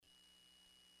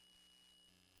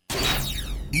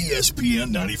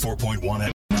ESPN 94.1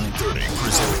 at 930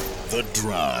 present The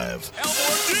Drive.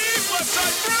 Elmore deep, left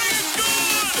side three, it's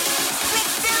good! From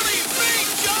 30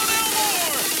 feet, John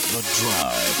Elmore! The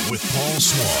Drive with Paul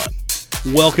Swann.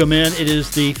 Welcome in. It is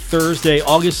the Thursday,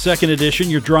 August 2nd edition.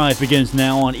 Your drive begins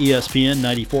now on ESPN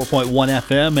 94.1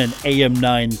 FM and AM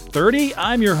 930.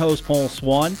 I'm your host, Paul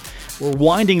Swann. We're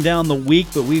winding down the week,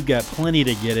 but we've got plenty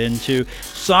to get into.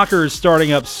 Soccer is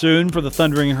starting up soon for the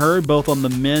Thundering Herd, both on the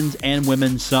men's and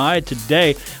women's side.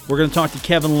 Today, we're going to talk to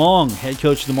Kevin Long, head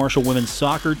coach of the Marshall women's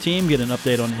soccer team, get an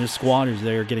update on his squad as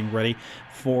they are getting ready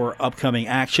for upcoming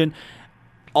action.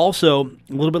 Also, a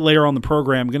little bit later on the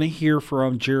program, I'm going to hear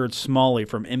from Jared Smalley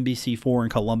from NBC4 in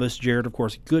Columbus. Jared, of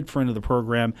course, a good friend of the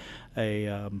program,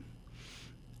 a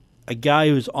guy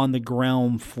who's on the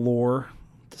ground floor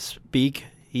to speak.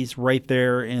 He's right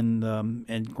there in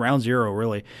ground zero,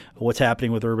 really, what's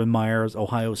happening with Urban Meyer's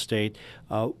Ohio State.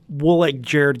 We'll let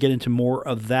Jared get into more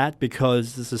of that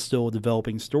because this is still a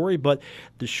developing story, but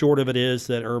the short of it is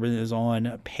that Urban is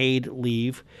on paid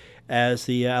leave as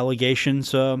the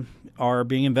allegations are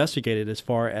being investigated as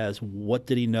far as what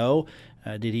did he know.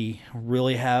 Did he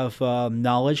really have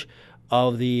knowledge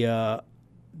of the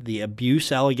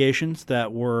abuse allegations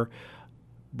that were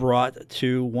brought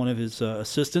to one of his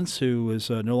assistants who is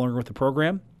no longer with the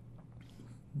program?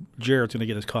 Jared's going to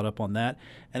get us caught up on that.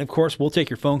 And, of course, we'll take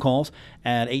your phone calls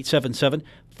at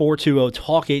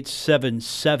 877-420-TALK,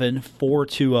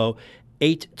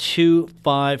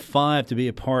 877-420-8255 to be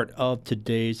a part of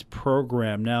today's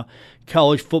program. Now,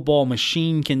 college football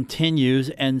machine continues,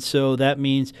 and so that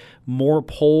means more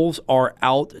polls are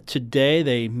out today.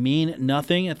 They mean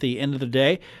nothing at the end of the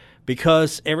day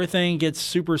because everything gets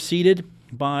superseded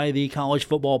by the college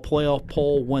football playoff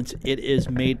poll once it is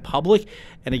made public.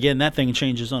 And again, that thing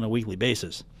changes on a weekly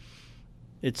basis.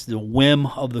 It's the whim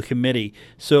of the committee.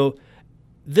 So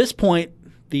this point,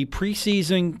 the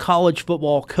preseason college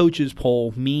football coaches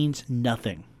poll means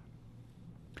nothing.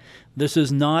 This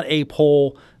is not a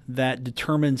poll that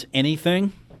determines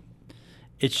anything.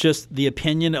 It's just the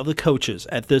opinion of the coaches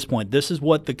at this point. This is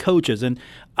what the coaches, and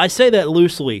I say that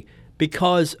loosely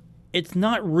because it's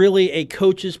not really a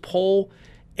coaches poll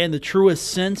in the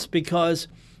truest sense, because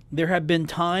there have been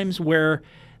times where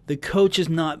the coach is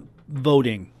not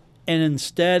voting, and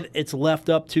instead it's left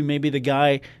up to maybe the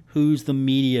guy who's the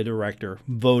media director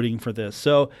voting for this.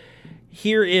 So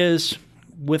here is,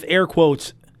 with air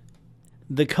quotes,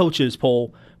 the coaches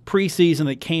poll preseason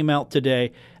that came out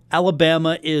today.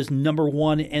 Alabama is number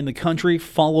one in the country,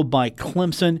 followed by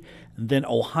Clemson. Then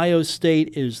Ohio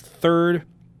State is third.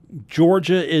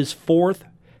 Georgia is fourth.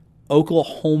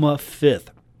 Oklahoma fifth.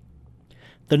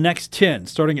 The next 10,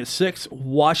 starting at 6,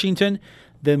 Washington,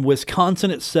 then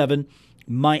Wisconsin at 7,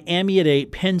 Miami at 8,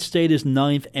 Penn State is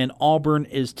 9th, and Auburn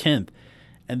is 10th.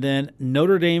 And then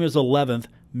Notre Dame is 11th,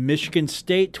 Michigan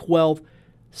State 12th,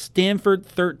 Stanford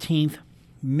 13th,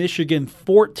 Michigan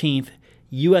 14th,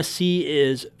 USC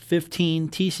is 15,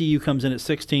 TCU comes in at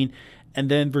 16,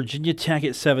 and then Virginia Tech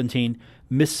at 17,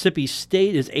 Mississippi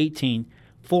State is 18,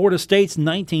 Florida State's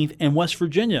 19th, and West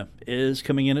Virginia is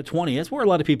coming in at 20. That's where a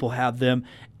lot of people have them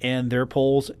in their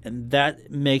polls, and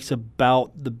that makes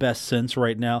about the best sense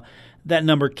right now. That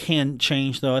number can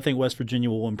change, though. I think West Virginia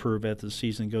will improve as the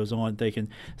season goes on. They can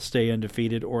stay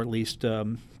undefeated or at least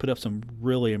put up some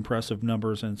really impressive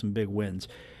numbers and some big wins.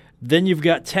 Then you've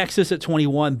got Texas at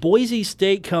 21. Boise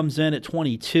State comes in at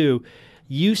 22.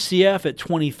 UCF at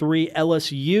 23.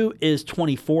 LSU is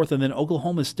 24th, and then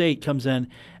Oklahoma State comes in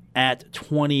at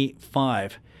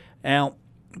 25. Now,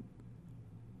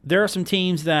 there are some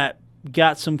teams that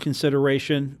got some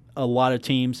consideration. A lot of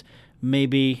teams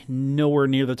maybe nowhere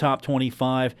near the top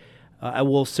 25. I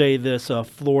will say this,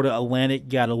 Florida Atlantic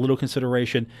got a little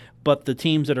consideration, but the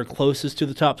teams that are closest to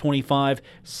the top 25,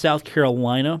 South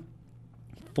Carolina,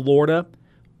 Florida,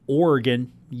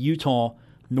 Oregon, Utah,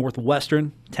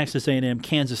 Northwestern, Texas A&M,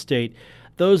 Kansas State,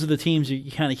 those are the teams you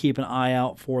kind of keep an eye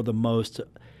out for the most.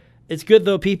 It's good,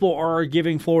 though, people are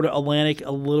giving Florida Atlantic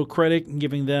a little credit and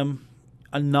giving them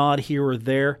a nod here or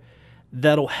there.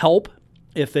 That'll help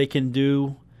if they can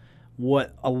do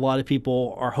what a lot of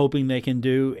people are hoping they can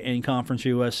do in Conference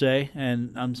USA.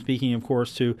 And I'm speaking, of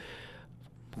course, to,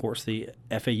 the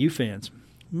FAU fans.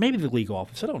 Maybe the league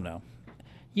office. I don't know.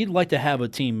 You'd like to have a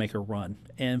team make a run.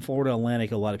 And Florida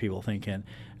Atlantic, a lot of people think, can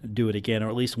do it again, or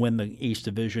at least win the East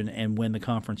Division and win the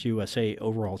Conference USA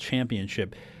overall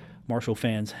championship. Marshall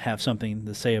fans have something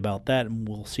to say about that, and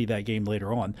we'll see that game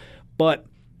later on. But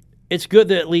it's good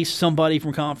that at least somebody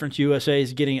from Conference USA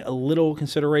is getting a little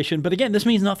consideration. But again, this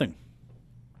means nothing.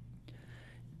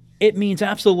 It means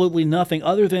absolutely nothing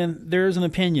other than there's an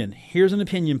opinion. Here's an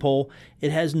opinion poll.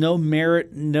 It has no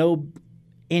merit, no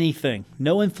anything,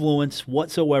 no influence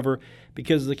whatsoever,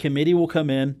 because the committee will come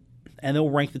in and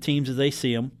they'll rank the teams as they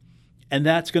see them, and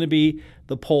that's going to be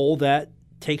the poll that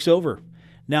takes over.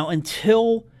 Now,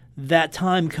 until that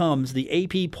time comes, the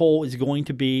AP poll is going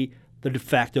to be the de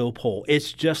facto poll.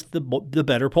 It's just the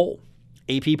better poll.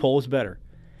 AP poll is better.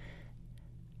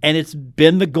 And it's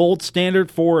been the gold standard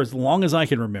for as long as I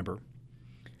can remember.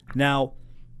 Now,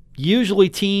 usually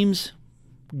teams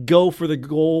go for the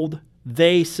gold.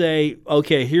 They say,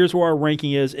 okay, here's where our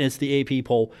ranking is, and it's the AP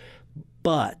poll.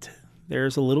 But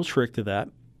there's a little trick to that.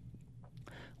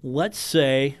 Let's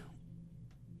say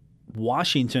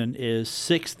Washington is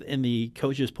 6th in the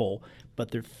coaches poll, but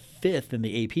they're 5th in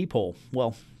the AP poll.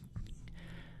 Well,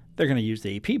 they're going to use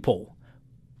the AP poll.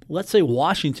 Let's say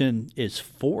Washington is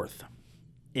 4th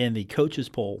in the coaches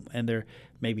poll, and they're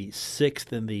maybe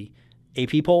 6th in the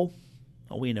AP poll.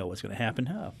 Well, we know what's going to happen.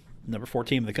 Number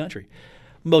 14 in the country.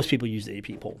 Most people use the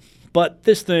AP poll. But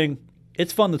this thing,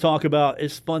 it's fun to talk about.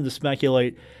 It's fun to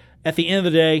speculate. At the end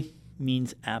of the day,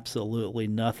 means absolutely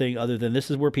nothing other than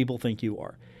this is where people think you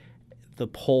are. The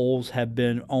polls have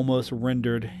been almost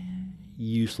rendered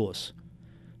useless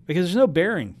because there's no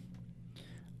bearing.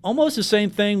 Almost the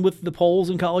same thing with the polls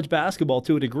in college basketball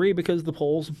to a degree, because the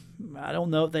polls, I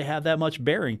don't know if they have that much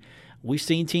bearing. We've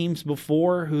seen teams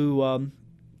before who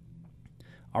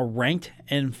are ranked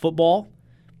in football.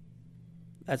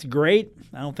 That's great.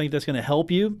 I don't think that's going to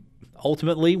help you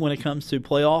ultimately when it comes to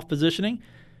playoff positioning,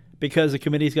 because the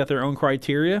committee's got their own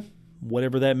criteria,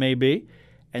 whatever that may be.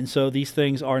 And so these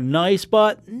things are nice,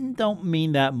 but don't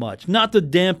mean that much. Not to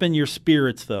dampen your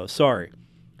spirits, though. Sorry.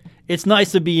 It's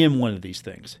nice to be in one of these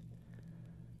things.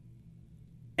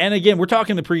 And again, we're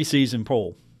talking the preseason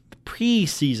poll.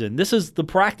 Preseason. This is the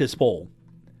practice poll.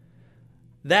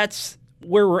 That's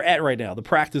where we're at right now, the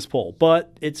practice poll.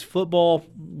 But it's football.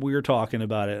 We're talking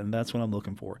about it, and that's what I'm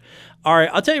looking for. All right,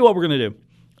 I'll tell you what we're going to do.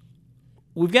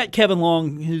 We've got Kevin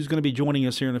Long, who's going to be joining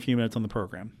us here in a few minutes on the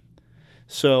program.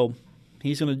 So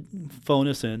he's going to phone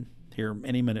us in here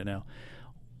any minute now.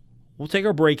 We'll take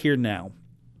our break here now.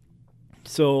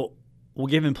 So we'll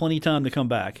give him plenty of time to come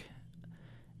back,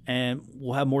 and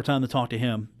we'll have more time to talk to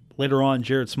him. Later on,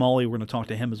 Jared Smalley, we're going to talk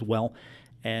to him as well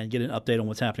and get an update on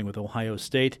what's happening with Ohio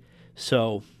State.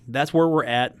 So that's where we're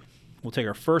at. We'll take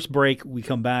our first break. We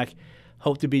come back.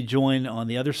 Hope to be joined on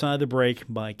the other side of the break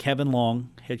by Kevin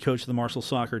Long, head coach of the Marshall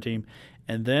soccer team.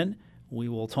 And then we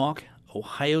will talk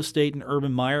Ohio State and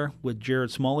Urban Meyer with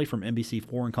Jared Smalley from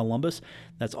NBC4 in Columbus.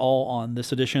 That's all on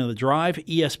this edition of The Drive,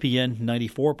 ESPN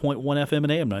 94.1 FM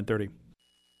and AM 930.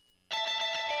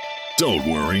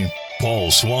 Don't worry.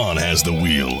 Paul Swann has the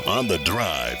wheel on The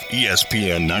Drive,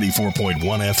 ESPN 94.1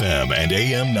 FM and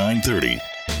AM 930.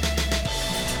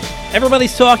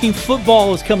 Everybody's talking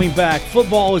football is coming back.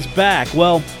 Football is back.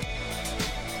 Well,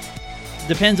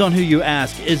 depends on who you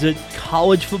ask. Is it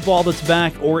college football that's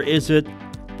back, or is it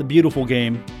the beautiful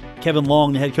game? Kevin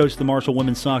Long, the head coach of the Marshall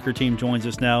women's soccer team, joins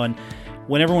us now. And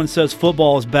when everyone says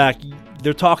football is back,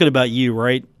 they're talking about you,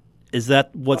 right? Is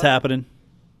that what's happening?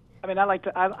 I mean, I like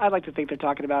to think they're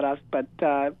talking about us, but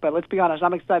let's be honest.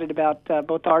 I'm excited about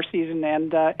both our season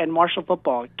and Marshall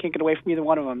football. Can't get away from either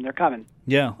one of them. They're coming.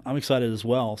 Yeah, I'm excited as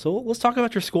well. So let's talk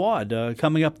about your squad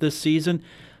coming up this season.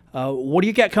 What do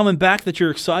you got coming back that you're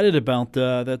excited about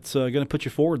that's going to put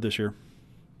you forward this year?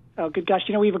 Oh, good gosh.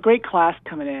 We have a great class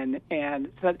coming in,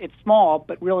 and it's small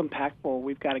but real impactful.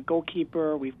 We've got a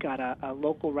goalkeeper. We've got a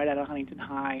local right out of Huntington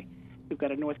High. We've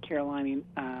got a North Carolinian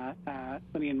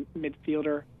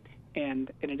midfielder.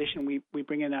 And in addition, we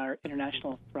bring in our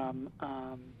international from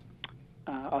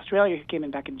Australia, who came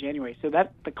in back in January. So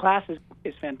that the class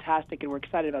is fantastic, and we're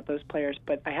excited about those players.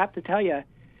 But I have to tell you,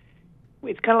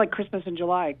 it's kind of like Christmas in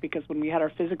July, because when we had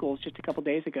our physicals just a couple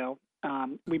days ago,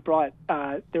 we brought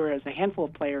there was a handful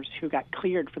of players who got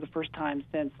cleared for the first time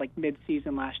since like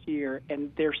mid-season last year,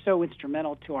 and they're so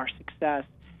instrumental to our success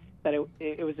that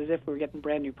it was as if we were getting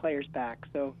brand new players back.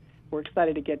 So we're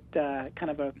excited to get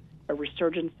kind of a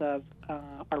resurgence of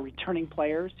our returning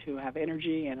players who have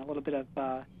energy and a little bit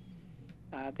of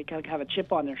they kind of have a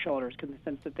chip on their shoulders, in the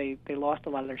sense that they lost a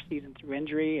lot of their season through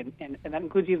injury, and that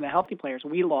includes even the healthy players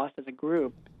we lost as a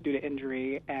group due to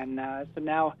injury. And so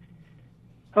now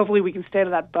hopefully we can stay to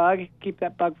that bug, keep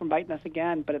that bug from biting us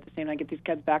again, but at the same time get these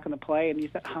kids back on the play and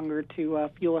use that hunger to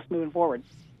fuel us moving forward.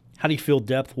 How do you feel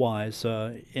depth-wise?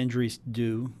 Injuries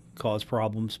do cause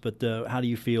problems, but how do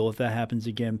you feel if that happens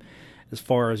again, as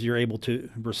far as you're able to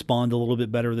respond a little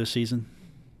bit better this season?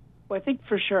 Well, I think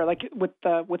for sure, like with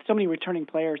so many returning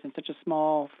players in such a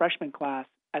small freshman class,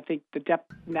 I think the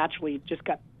depth naturally just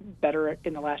got better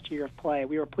in the last year of play.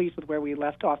 We were pleased with where we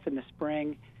left off in the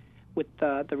spring with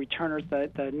the returners,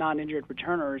 the non-injured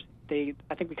returners. I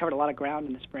think we covered a lot of ground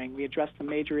in the spring. We addressed some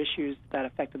major issues that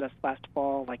affected us last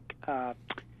fall, like our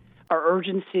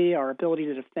urgency, our ability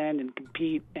to defend and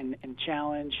compete and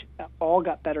challenge, all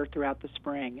got better throughout the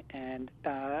spring. And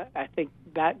I think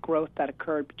that growth that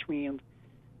occurred between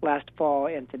last fall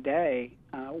and today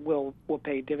will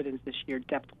pay dividends this year,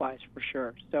 depth-wise for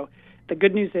sure. So the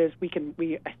good news is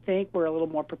I think we're a little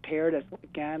more prepared as,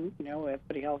 again,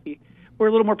 everybody healthy. We're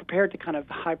a little more prepared to kind of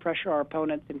high pressure our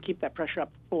opponents and keep that pressure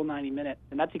up full 90 minutes.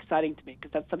 And that's exciting to me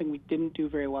because that's something we didn't do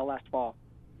very well last fall.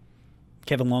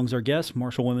 Kevin Long's our guest.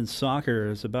 Marshall Women's Soccer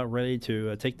is about ready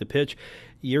to take the pitch.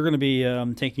 You're going to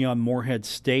be taking on Morehead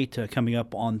State coming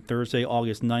up on Thursday,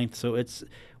 August 9th. So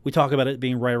we talk about it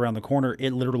being right around the corner.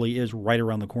 It literally is right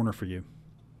around the corner for you.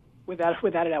 Without a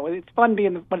doubt. It's fun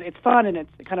but it's fun and it's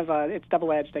kind of it's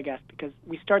double-edged, I guess, because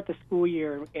we start the school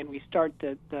year and we start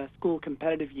the school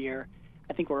competitive year.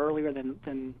 I think we're earlier than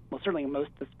certainly in most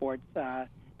of the sports.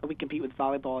 But we compete with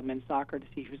volleyball and men's soccer to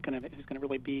see who's going to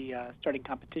really be starting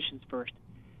competitions first.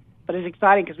 But it's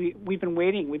exciting because we've been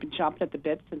waiting. We've been chomping at the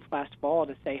bit since last fall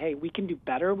to say, hey, we can do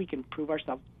better. We can prove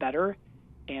ourselves better.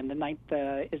 And the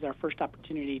 9th is our first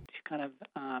opportunity to kind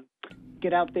of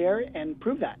get out there and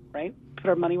prove that, right? Put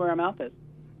our money where our mouth is.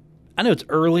 I know it's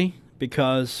early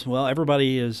because, well,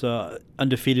 everybody is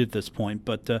undefeated at this point.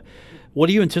 But what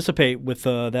do you anticipate with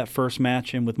that first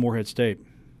match and with Morehead State?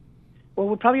 Well,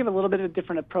 we'll probably have a little bit of a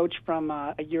different approach from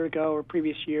a year ago or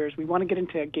previous years. We want to get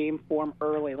into a game form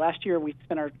early. Last year, we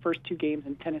spent our first 2 games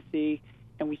in Tennessee,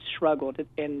 and we struggled.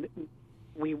 And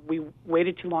we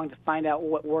waited too long to find out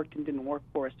what worked and didn't work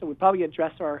for us. So we probably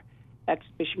address our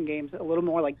exhibition games a little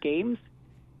more like games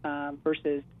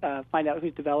versus find out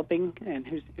who's developing and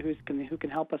who can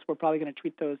help us. We're probably going to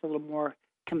treat those a little more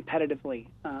competitively.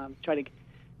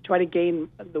 Try to gain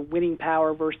the winning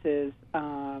power versus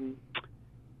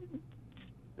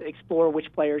explore which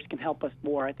players can help us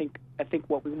more. I think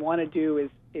what we want to do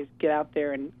is get out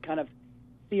there and kind of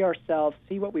see ourselves,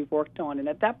 see what we've worked on. And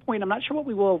at that point, I'm not sure what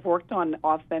we will have worked on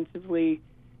offensively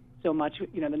so much. The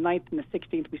 9th and the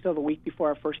 16th, we still have a week before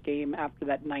our first game after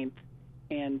that 9th.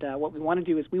 And what we want to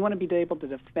do is we want to be able to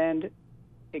defend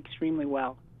extremely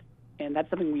well. And that's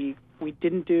something we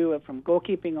didn't do from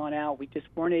goalkeeping on out. We just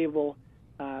weren't able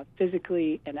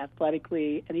physically and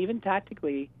athletically and even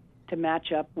tactically to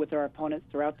match up with our opponents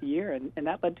throughout the year, and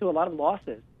that led to a lot of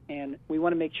losses. And we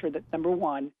want to make sure that, number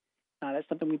one, that's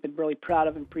something we've been really proud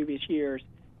of in previous years,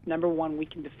 number one, we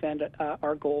can defend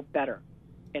our goal better,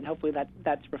 and hopefully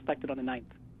that's reflected on the 9th.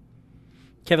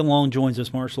 Kevin Long joins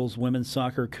us, Marshall's women's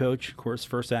soccer coach. Of course,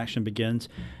 first action begins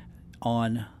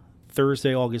on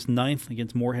Thursday, August 9th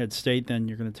against Morehead State. Then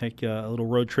you're going to take a little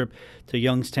road trip to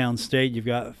Youngstown State. You've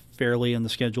got Fairleigh on the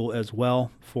schedule as well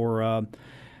for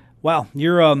wow,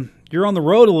 you're on the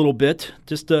road a little bit.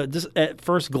 Just at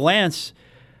first glance,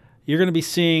 you're going to be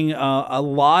seeing a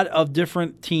lot of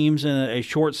different teams in a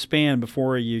short span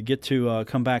before you get to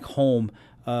come back home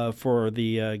for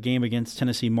the game against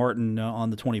Tennessee Martin on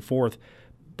the 24th.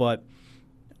 But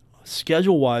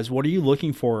schedule-wise, what are you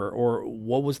looking for, or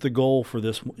what was the goal for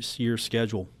this year's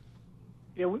schedule?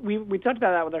 We talked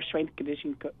about that with our strength and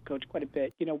conditioning coach quite a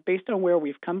bit. Based on where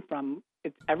we've come from,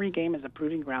 every game is a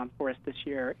proving ground for us this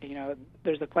year.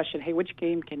 There's the question, hey, which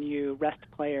game can you rest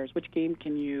players? Which game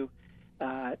can you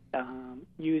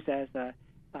use as a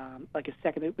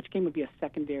second? Which game would be a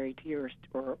secondary tier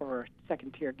or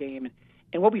second tier game?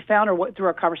 And what we found, through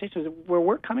our conversations, where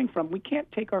we're coming from, we can't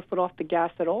take our foot off the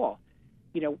gas at all.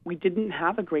 We didn't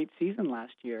have a great season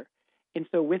last year, and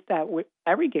so with that,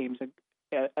 every game's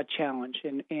a challenge.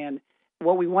 And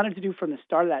what we wanted to do from the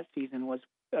start of that season was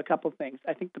a couple of things.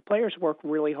 I think the players work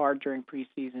really hard during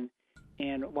preseason,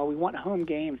 and while we want home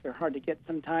games, they're hard to get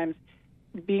sometimes.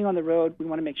 Being on the road, we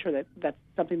want to make sure that that's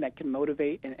something that can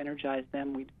motivate and energize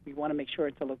them. We want to make sure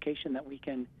it's a location that we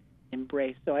can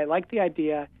embrace. So I like the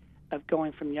idea of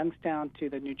going from Youngstown to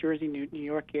the New Jersey, New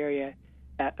York area,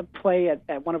 play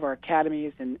at one of our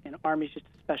academies, and Army's just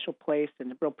a special place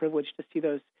and a real privilege to see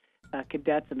those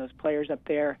cadets and those players up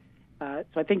there. So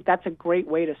I think that's a great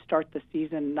way to start the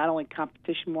season, not only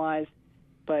competition-wise,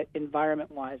 but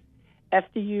environment-wise.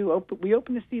 FDU, we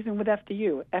opened the season with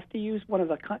FDU. FDU is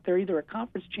they're either a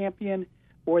conference champion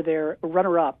or they're a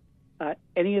runner-up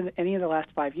any of the last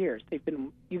 5 years. They've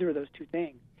been either of those two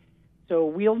things. So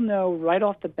we'll know right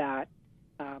off the bat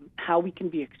how we can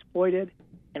be exploited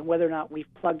and whether or not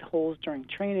we've plugged holes during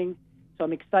training. So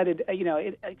I'm excited.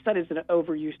 Excited is an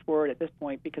overused word at this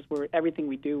point because everything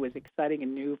we do is exciting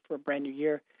and new for a brand new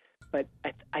year. But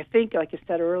I think, like I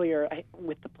said earlier,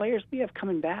 with the players we have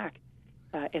coming back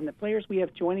and the players we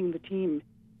have joining the team,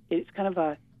 it's kind of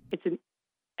I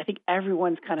think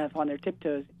everyone's kind of on their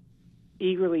tiptoes,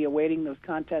 eagerly awaiting those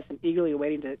contests and eagerly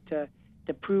awaiting to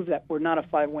prove that we're not a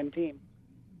 5-win team.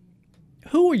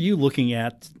 Who are you looking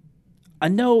at? I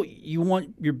know you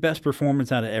want your best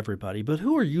performance out of everybody, but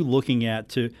who are you looking at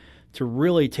to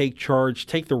really take charge,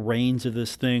 take the reins of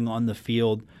this thing on the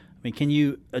field? I mean, can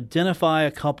you identify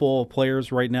a couple of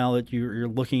players right now that you're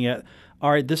looking at?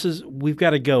 All right, we've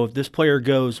got to go. If this player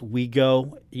goes, we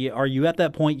go. Are you at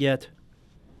that point yet?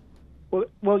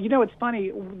 Well, you know, it's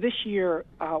funny. This year,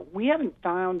 we haven't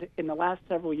found in the last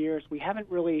several years, we haven't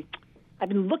really – I've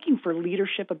been looking for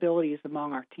leadership abilities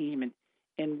among our team.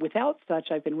 And without such,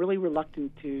 I've been really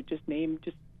reluctant to just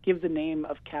give the name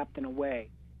of captain away.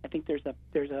 I think there's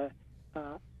a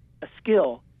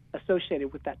skill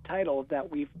associated with that title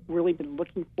that we've really been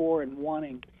looking for and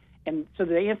wanting. And so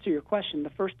to answer your question,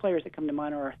 the first players that come to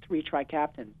mind are our 3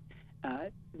 tri-captains,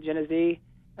 Jenna Z,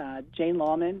 Jane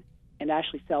Lawman, and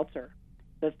Ashley Seltzer.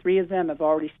 The 3 of them have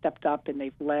already stepped up and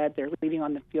they've led. They're leading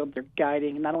on the field. They're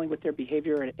guiding, not only with their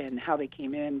behavior and how they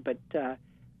came in, but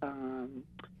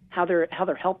how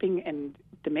they're helping and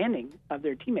demanding of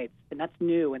their teammates. And that's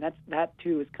new, and that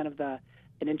too is kind of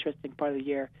an interesting part of the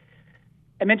year.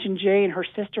 I mentioned Jane. Her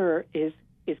sister is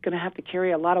going to have to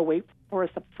carry a lot of weight for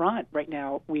us up front right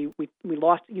now. We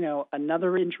lost,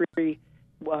 another injury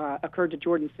occurred to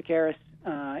Jordan Sakaris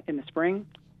in the spring,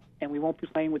 and we won't be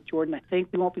playing with Jordan. I think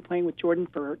we won't be playing with Jordan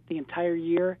for the entire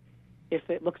year. If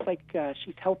it looks like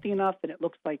she's healthy enough and it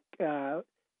looks like we're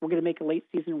going to make a late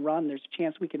season run, there's a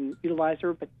chance we can utilize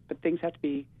her, but things have to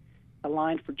be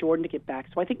aligned for Jordan to get back.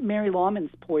 So I think Mary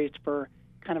Lawman's poised for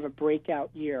kind of a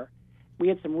breakout year. We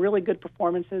had some really good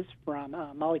performances from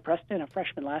Molly Preston, a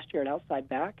freshman last year at outside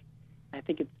back. I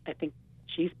think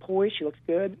she's poised. She looks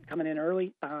good coming in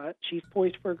early. She's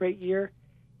poised for a great year.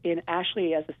 And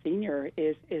Ashley, as a senior,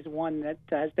 is one that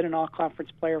has been an all-conference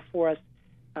player for us.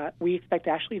 We expect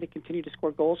Ashley to continue to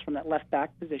score goals from that left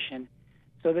back position.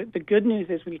 So the good news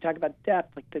is when you talk about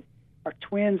depth, our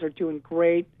twins are doing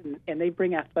great, and they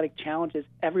bring athletic challenges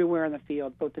everywhere in the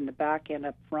field, both in the back and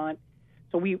up front.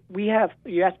 So we have,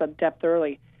 you asked about depth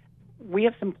early, we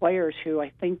have some players who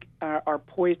I think are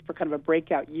poised for kind of a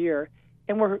breakout year,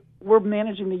 and we're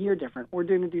managing the year different. We're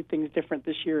doing things different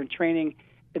this year in training,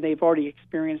 and they've already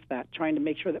experienced that, trying to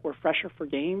make sure that we're fresher for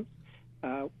games.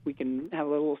 We can spend a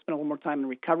little more time in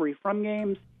recovery from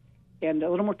games, and a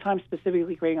little more time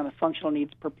specifically creating on the functional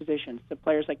needs per position. So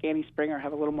players like Annie Springer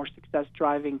have a little more success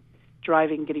driving,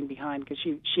 getting behind, because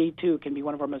she too can be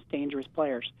one of our most dangerous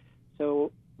players.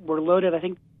 So we're loaded. I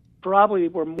think probably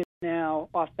we're more now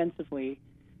offensively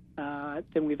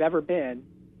than we've ever been,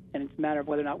 and it's a matter of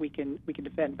whether or not we can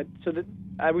defend. But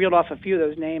I reeled off a few of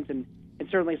those names, and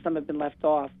certainly some have been left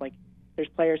off. Like there's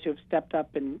players who have stepped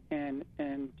up and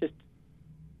just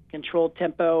controlled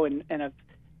tempo and have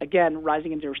again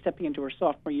stepping into her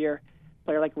sophomore year. A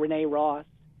player like Renee Ross,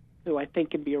 who I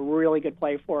think can be a really good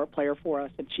player for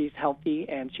us, and she's healthy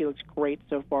and she looks great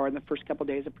so far in the first couple of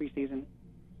days of preseason.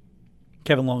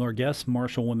 Kevin Long, our guest,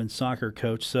 Marshall women's soccer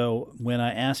coach. So when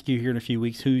I ask you here in a few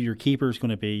weeks who your keeper is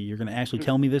going to be, you're going to actually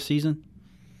tell me this season?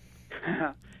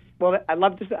 Well, I'd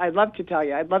love to tell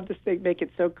you. I'd love to make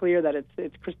it so clear that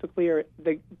it's crystal clear.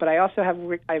 But I also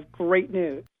have great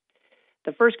news.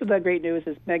 The first of the great news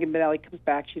is Megan Benelli comes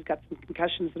back. She's got some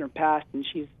concussions in her past, and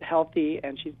she's healthy,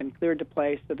 and she's been cleared to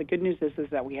play. So the good news is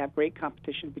that we have great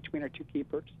competition between our 2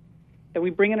 keepers. And we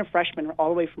bring in a freshman all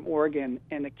the way from Oregon,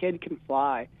 and the kid can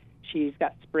fly. She's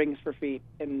got springs for feet.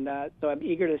 And so I'm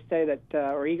eager to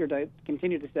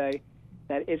continue to say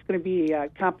that it's going to be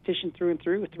competition through and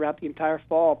through throughout the entire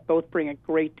fall. Both bring a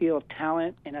great deal of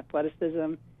talent and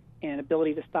athleticism and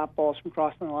ability to stop balls from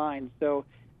crossing the line. So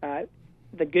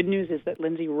the good news is that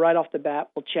Lindsay, right off the bat,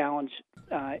 will challenge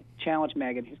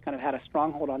Megan, who's kind of had a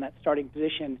stronghold on that starting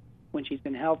position when she's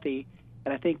been healthy.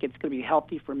 And I think it's going to be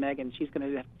healthy for Megan. She's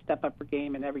going to step up her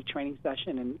game in every training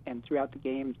session and throughout the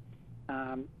games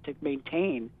to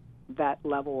maintain that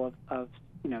level of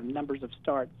numbers of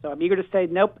starts. So I'm eager to say,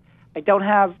 nope, I don't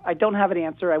have an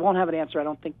answer. I won't have an answer, I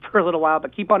don't think, for a little while,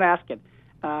 but keep on asking.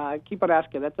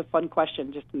 That's a fun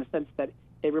question, just in the sense that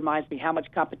it reminds me how much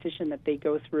competition that they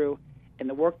go through and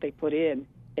the work they put in.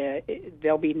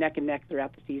 They'll be neck and neck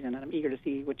throughout the season, and I'm eager to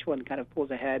see which one kind of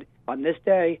pulls ahead on this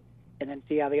day and then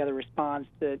see how the other responds.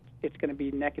 It's going to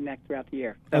be neck and neck throughout the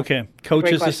year. So, okay,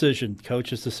 coach's decision.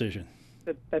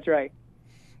 That's right.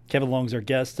 Kevin Long's our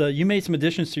guest. You made some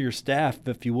additions to your staff,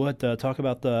 if you would. Talk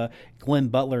about Glenn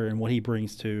Butler and what he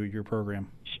brings to your program.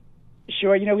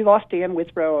 Sure. We lost Dan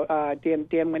Withrow. Dan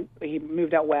he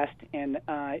moved out west, and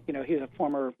he was a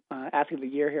former athlete of the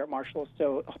year here at Marshall.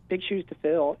 So big shoes to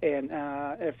fill.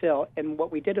 And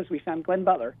what we did is we found Glenn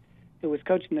Butler, who was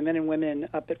coaching the men and women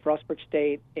up at Frostburg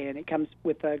State, and it comes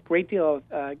with a great deal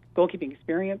of goalkeeping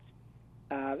experience.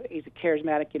 He's a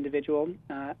charismatic individual.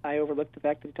 I overlooked the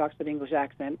fact that he talks with an English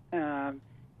accent. So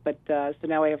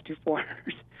now I have two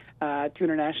foreigners, two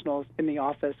internationals in the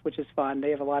office, which is fun.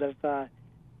 They have a lot of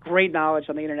great knowledge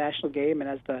on the international game,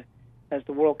 and as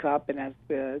the World Cup and as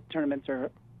the tournaments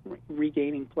are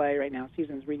regaining play right now,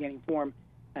 season's regaining form,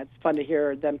 it's fun to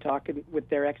hear them talking with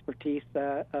their expertise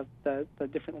of the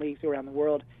different leagues around the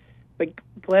world. But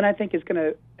Glenn, I think,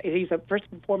 first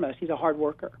and foremost, he's a hard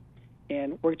worker.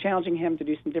 And we're challenging him to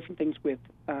do some different things with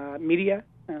media,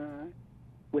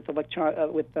 with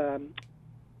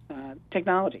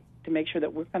technology, to make sure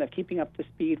that we're kind of keeping up to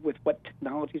speed with what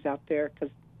technology's out there, because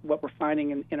what we're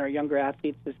finding in our younger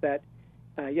athletes is that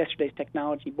yesterday's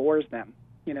technology bores them.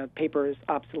 Paper is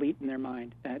obsolete in their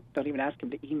mind. Don't even ask them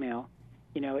to email.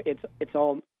 It's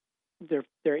all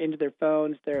they're into their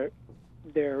phones, they're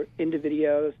into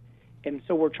videos, and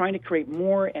so we're trying to create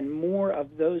more and more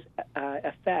of those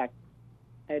effects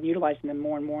and utilizing them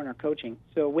more and more in our coaching.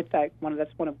 So with that,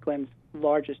 that's one of Glenn's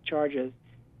largest charges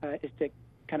is to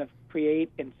kind of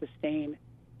create and sustain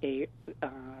a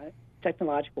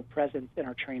technological presence in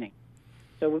our training.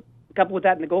 So coupled with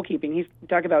that in the goalkeeping, you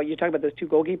talk about those two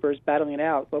goalkeepers battling it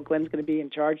out. Well, Glenn's going to be in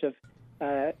charge of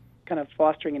kind of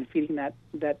fostering and feeding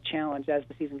that challenge as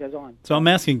the season goes on. So I'm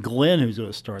asking Glenn who's going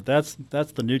to start. That's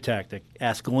the new tactic.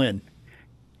 Ask Glenn.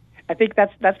 I think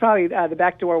that's probably the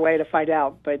backdoor way to find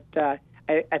out. But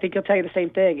I think he'll tell you the same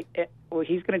thing.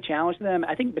 He's going to challenge them.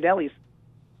 I think Bedeli's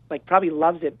probably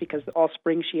loves it because all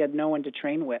spring she had no one to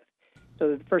train with.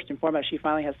 So first and foremost, she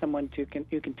finally has someone who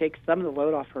can take some of the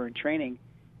load off her in training.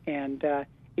 And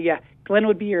Glenn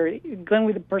would be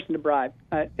the person to bribe.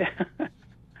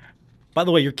 By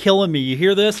the way, you're killing me. You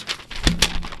hear this?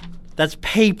 That's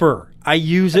paper. I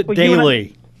use it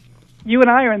daily. You and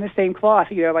I are in the same cloth.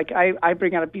 I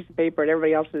bring out a piece of paper, and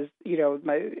everybody else is,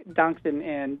 my Duncan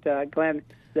and Glenn,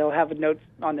 they'll have notes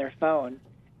on their phone.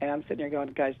 And I'm sitting here going,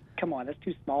 guys, come on, that's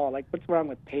too small. What's wrong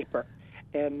with paper?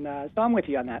 And so I'm with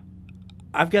you on that.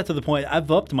 I've got to the point, I've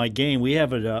upped my game. We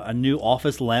have a new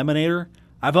office laminator.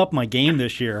 I've upped my game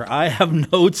this year. I have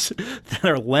notes that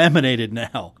are laminated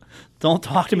now. Don't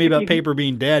talk to me about paper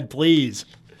being dead, please.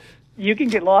 You can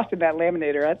get lost in that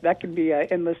laminator. That can be an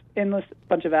endless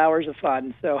bunch of hours of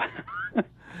fun. So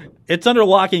it's under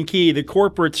lock and key. The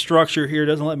corporate structure here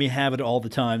doesn't let me have it all the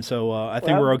time, so I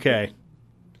think we're okay.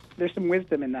 There's some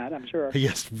wisdom in that, I'm sure.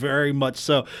 Yes, very much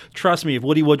so. Trust me, if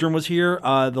Woody Woodrum was here,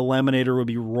 the laminator would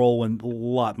be rolling a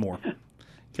lot more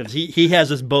because he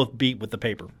has us both beat with the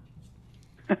paper.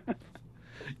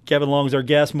 Kevin Long's our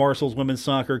guest, Marshall's women's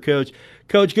soccer coach.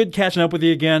 Coach, good catching up with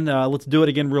you again. Let's do it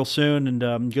again real soon,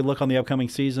 and good luck on the upcoming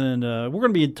season. We're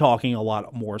going to be talking a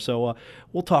lot more, so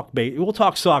we'll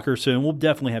talk soccer soon. We'll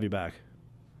definitely have you back.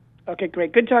 Okay,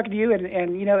 great. Good talking to you,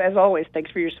 and as always,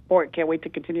 thanks for your support. Can't wait to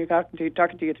continue talking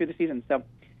to you through the season. So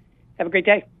have a great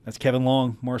day. That's Kevin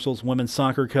Long, Marshall's women's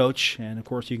soccer coach. And, of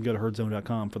course, you can go to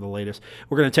herdzone.com for the latest.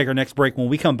 We're going to take our next break. When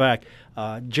we come back,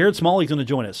 Jared Smalley's going to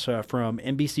join us from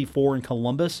NBC4 in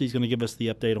Columbus. He's going to give us the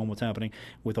update on what's happening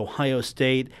with Ohio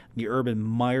State, the Urban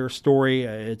Meyer story.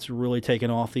 It's really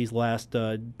taken off these last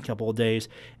couple of days,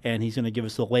 and he's going to give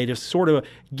us the latest, sort of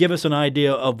give us an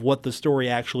idea of what the story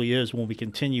actually is when we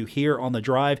continue here on The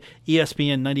Drive,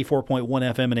 ESPN 94.1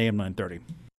 FM and AM 930.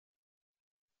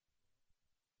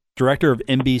 Director of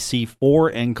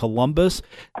NBC4 in Columbus,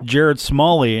 Jared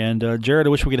Smalley. And Jared, I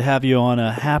wish we could have you on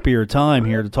a happier time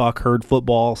here to talk herd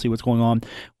football, see what's going on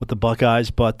with the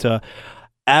Buckeyes. But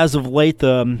as of late,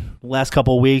 the last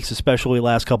couple of weeks, especially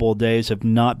last couple of days, have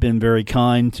not been very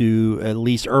kind to at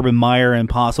least Urban Meyer and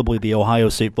possibly the Ohio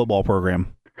State football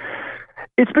program.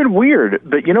 It's been weird,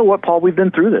 but you know what, Paul? We've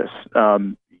been through this.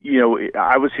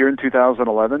 I was here in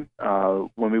 2011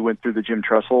 when we went through the Jim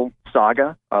Tressel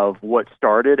saga of what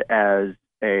started as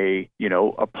a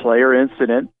player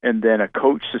incident and then a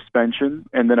coach suspension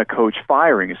and then a coach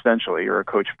firing, essentially, or a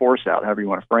coach force out, however you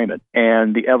want to frame it.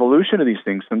 And the evolution of these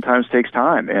things sometimes takes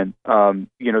time. And,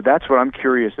 that's what I'm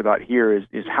curious about here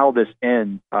is how this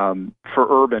ends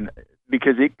for Urban,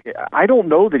 because I don't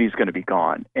know that he's going to be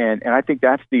gone. And I think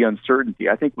that's the uncertainty.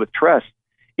 I think with Tress,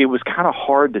 it was kind of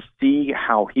hard to see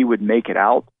how he would make it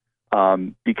out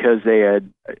because they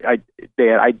had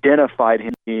identified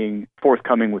him being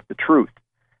forthcoming with the truth.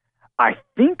 I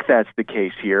think that's the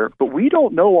case here, but we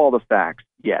don't know all the facts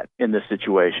yet in this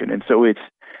situation. And so it's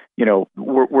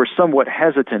we're somewhat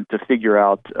hesitant to figure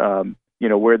out,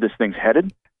 where this thing's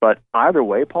headed. But either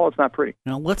way, Paul, it's not pretty.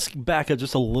 Now, let's back up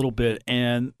just a little bit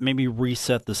and maybe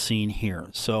reset the scene here.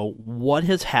 So what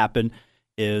has happened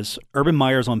is Urban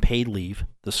Meyer's on paid leave.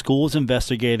 The school is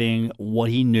investigating what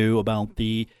he knew about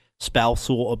the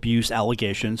spousal abuse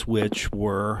allegations, which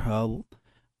were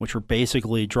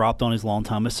basically dropped on his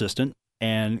longtime assistant.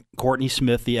 And Courtney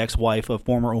Smith, the ex-wife of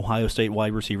former Ohio State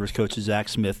wide receivers coach Zach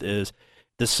Smith, is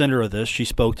the center of this. She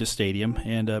spoke to Stadium,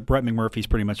 and Brett McMurphy's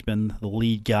pretty much been the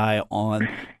lead guy on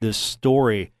this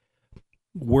story.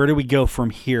 Where do we go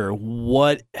from here?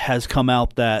 What has come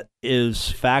out that is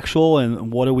factual,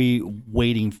 and what are we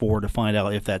waiting for to find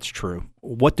out if that's true?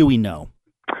 What do we know?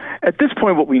 At this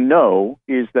point, what we know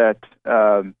is that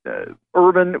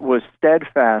Urban was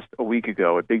steadfast a week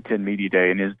ago at Big Ten Media Day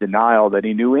in his denial that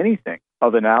he knew anything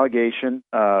of an allegation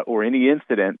or any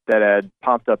incident that had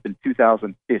popped up in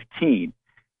 2015.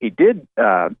 He did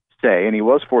say, and he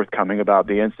was forthcoming about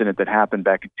the incident that happened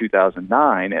back in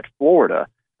 2009 at Florida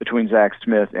between Zach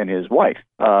Smith and his wife.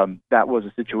 That was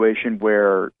a situation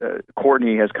where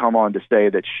Courtney has come on to say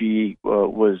that she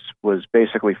was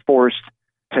basically forced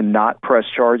to not press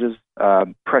charges,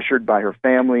 pressured by her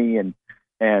family and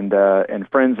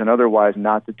friends and otherwise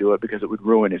not to do it because it would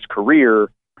ruin his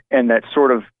career, and that sort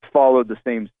of followed the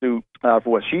same suit for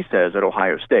what she says at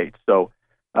Ohio State. So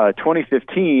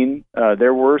 2015,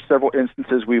 there were several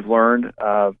instances we've learned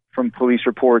from police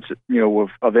reports,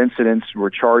 of incidents where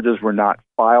charges were not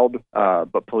filed,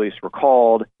 but police were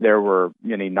called. There were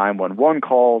 911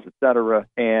 calls, et cetera,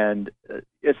 and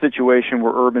a situation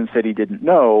where Urban said he didn't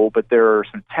know, but there are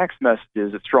some text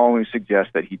messages that strongly suggest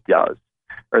that he does,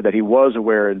 or that he was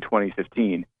aware in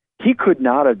 2015. He could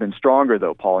not have been stronger,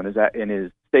 though, Paul, in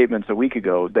his statements a week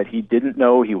ago that he didn't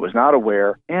know, he was not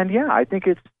aware, and I think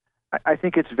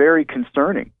it's very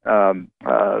concerning. No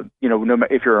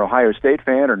matter if you're an Ohio State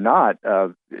fan or not,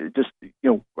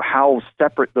 how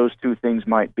separate those two things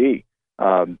might be.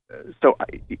 So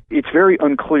it's very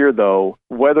unclear, though,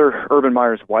 whether Urban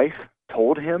Meyer's wife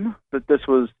told him that this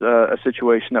was a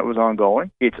situation that was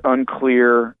ongoing. It's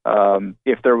unclear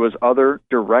if there was other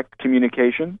direct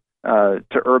communication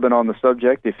to Urban on the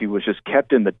subject, if he was just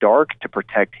kept in the dark to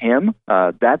protect him.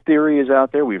 That theory is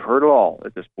out there. We've heard it all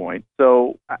at this point.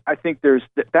 So I think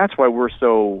that's why we're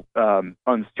so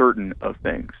uncertain of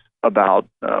things about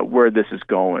where this is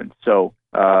going. So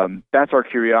that's our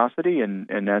curiosity, and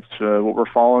that's what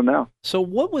we're following now. So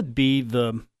what would be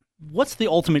what's the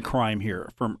ultimate crime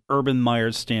here from Urban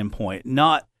Meyer's standpoint?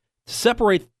 Not to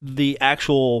separate the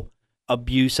actual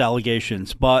abuse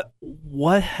allegations, but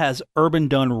what has Urban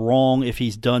done wrong if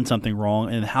he's done something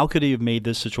wrong, and how could he have made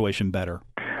this situation better?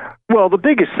 Well, the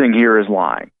biggest thing here is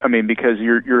lying. I mean, because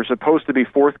you're supposed to be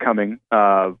forthcoming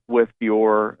with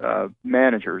your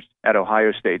managers at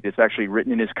Ohio State. It's actually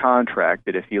written in his contract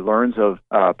that if he learns of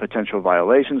potential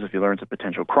violations, if he learns of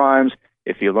potential crimes,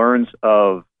 if he learns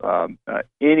of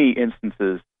any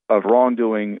instances of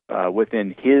wrongdoing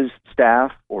within his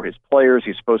staff or his players,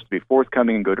 he's supposed to be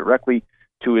forthcoming and go directly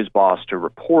to his boss to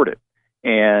report it.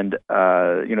 And,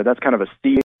 that's kind of a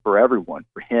C for everyone,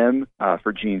 for him,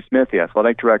 for Gene Smith, the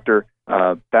athletic director.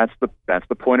 That's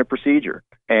the point of procedure.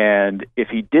 And if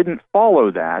he didn't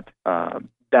follow that,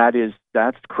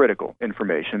 that's critical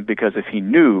information, because if he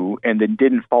knew and then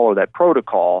didn't follow that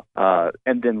protocol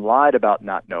and then lied about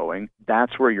not knowing,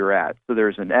 that's where you're at. So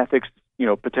there's an ethics,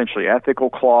 potentially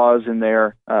ethical clause in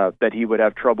there that he would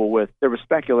have trouble with. There was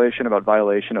speculation about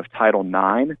violation of Title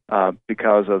IX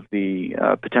because of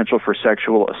the potential for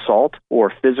sexual assault,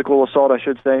 or physical assault, I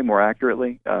should say, more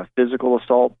accurately, physical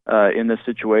assault in this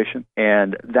situation.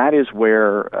 And that is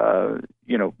where,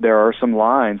 there are some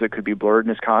lines that could be blurred in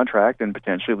his contract and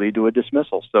potentially lead to a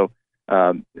dismissal. So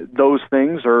those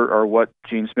things are what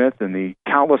Gene Smith and the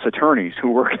countless attorneys who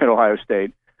work at Ohio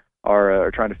State are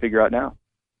trying to figure out now.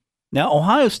 Now,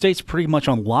 Ohio State's pretty much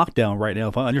on lockdown right now.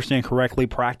 If I understand correctly,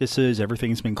 practices,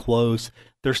 everything's been closed.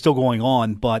 They're still going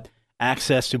on, but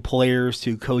access to players,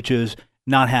 to coaches,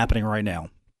 not happening right now.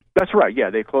 That's right. Yeah,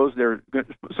 they closed. They're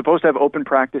supposed to have open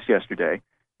practice yesterday.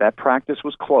 That practice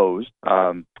was closed.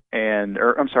 Let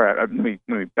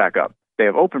me back up. They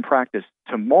have open practice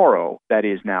tomorrow. That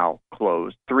is now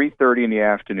closed. 3:30 in the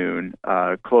afternoon,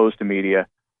 closed to media.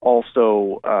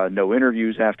 Also, no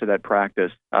interviews after that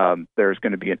practice. There's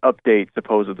going to be an update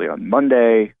supposedly on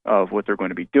Monday of what they're going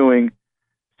to be doing.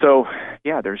 So,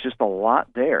 yeah, there's just a lot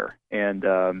there, and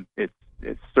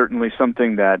it's certainly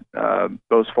something that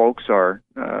those folks are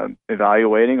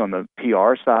evaluating on the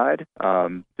PR side,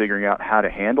 figuring out how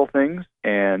to handle things,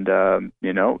 and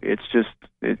it's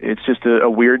just a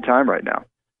weird time right now.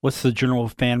 What's the general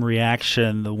fan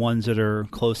reaction, the ones that are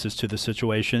closest to the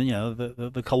situation?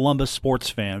 The Columbus sports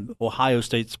fan, Ohio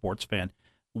State sports fan,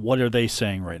 what are they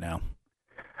saying right now?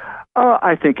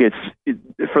 I think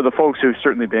for the folks who've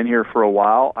certainly been here for a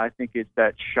while, I think it's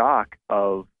that shock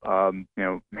of,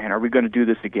 man, are we going to do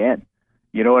this again?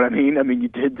 You know what I mean? I mean, you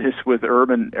did this with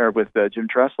Jim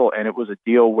Tressel, and it was a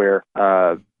deal where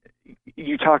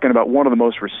you're talking about one of the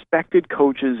most respected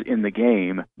coaches in the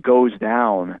game goes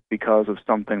down because of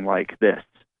something like this.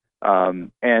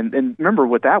 And remember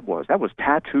what that was. That was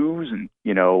tattoos and,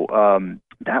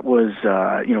 that was,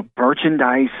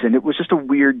 merchandise, and it was just a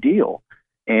weird deal.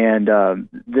 And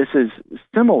this is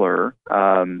similar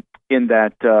in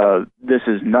that this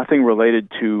is nothing related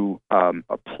to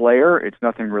a player. It's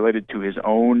nothing related to his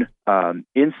own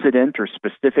incident or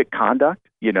specific conduct.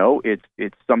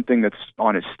 It's something that's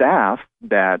on his staff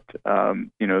that,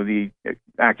 the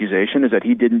accusation is that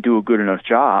he didn't do a good enough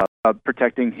job of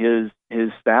protecting his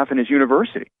staff and his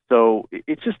university. So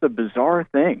it's just a bizarre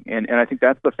thing. And I think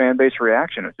that's the fan base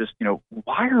reaction. It's just,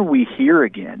 why are we here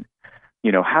again?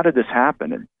 How did this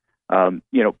happen? And,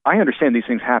 I understand these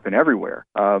things happen everywhere.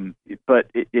 But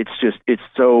it's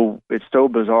so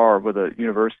bizarre with a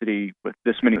university with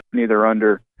this many they're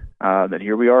under, that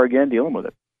here we are again dealing with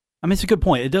it. I mean, it's a good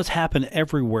point. It does happen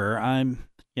everywhere. I'm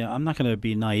not going to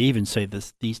be naive and say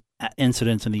these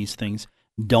incidents and these things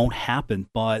don't happen,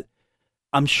 but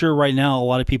I'm sure right now a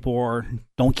lot of people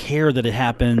don't care that it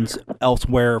happens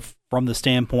elsewhere from the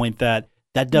standpoint that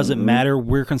doesn't matter.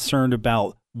 We're concerned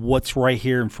about what's right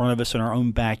here in front of us in our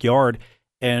own backyard.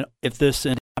 And if this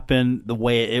happened the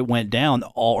way it went down,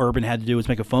 all Urban had to do was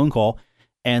make a phone call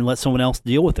and let someone else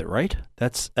deal with it, right?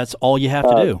 That's all you have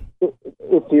to do.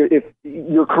 If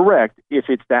you're correct, if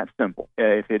it's that simple,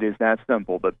 if it is that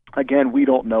simple. But again, we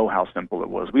don't know how simple it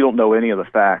was. We don't know any of the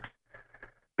facts.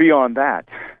 Beyond that,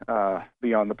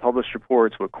 beyond the published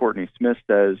reports, what Courtney Smith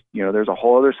says, there's a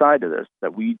whole other side to this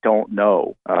that we don't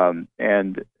know.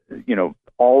 And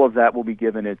all of that will be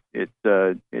given its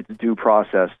due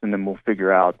process, and then we'll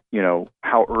figure out,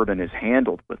 how Urban is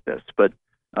handled with this. But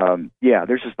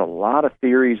there's just a lot of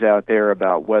theories out there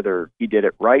about whether he did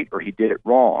it right or he did it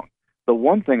wrong. The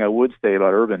one thing I would say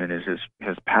about Urban and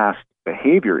his past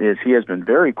behavior is he has been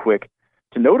very quick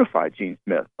to notify Gene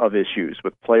Smith of issues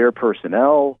with player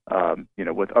personnel,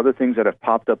 with other things that have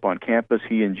popped up on campus.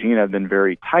 He and Gene have been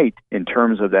very tight in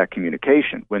terms of that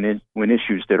communication when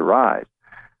issues did arise.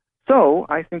 So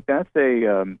I think that's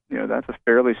a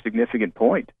fairly significant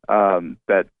point,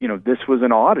 that this was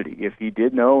an oddity. If he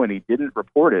did know and he didn't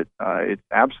report it, it's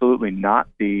absolutely not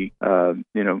the norm.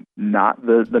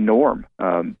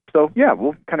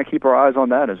 We'll kind of keep our eyes on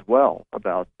that as well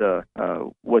about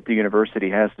what the university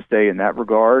has to say in that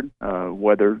regard,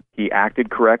 whether he acted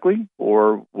correctly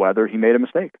or whether he made a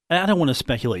mistake. I don't want to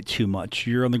speculate too much.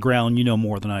 You're on the ground, you know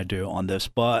more than I do on this,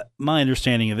 but my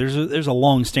understanding is there's a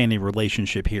long-standing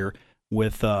relationship here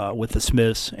with the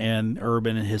Smiths and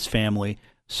Urban and his family.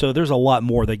 So there's a lot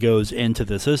more that goes into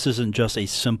this. This isn't just a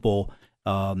simple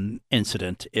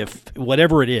incident. If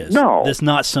whatever it is, it's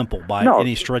not simple by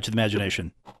any stretch of the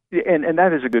imagination. And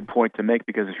that is a good point to make,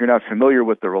 because if you're not familiar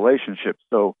with the relationship,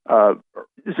 so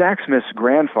Zach Smith's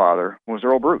grandfather was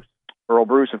Earl Bruce. Earl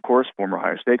Bruce, of course, former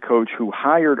Ohio State coach, who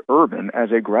hired Urban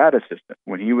as a grad assistant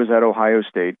when he was at Ohio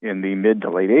State in the mid to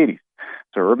late 80s.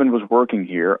 So Urban was working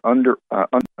here under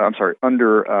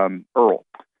Earl.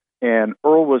 And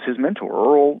Earl was his mentor.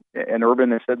 Earl, and Urban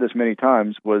has said this many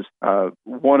times, was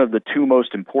one of the two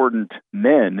most important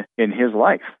men in his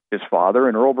life, his father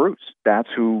and Earl Bruce. That's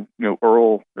who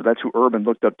Urban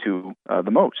looked up to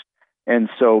the most. And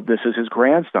so this is his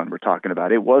grandson we're talking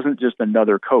about. It wasn't just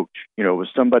another coach. It was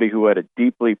somebody who had a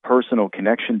deeply personal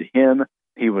connection to him.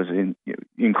 He was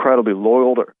incredibly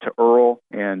loyal to Earl,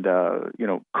 and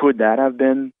could that have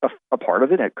been a part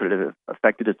of it? Could it have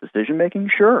affected his decision making?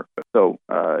 Sure. So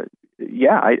I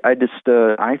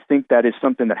think that is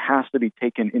something that has to be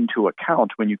taken into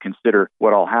account when you consider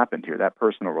what all happened here, that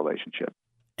personal relationship.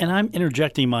 And I'm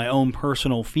interjecting my own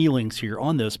personal feelings here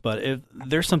on this, but if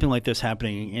there's something like this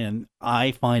happening and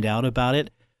I find out about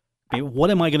it, what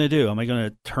am I going to do? Am I going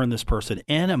to turn this person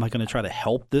in? Am I going to try to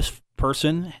help this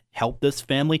person, help this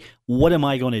family? What am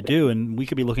I going to do? And we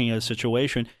could be looking at a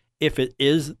situation, if it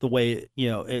is the way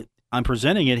I'm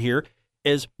presenting it here,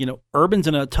 is Urban's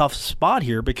in a tough spot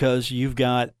here because you've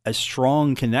got a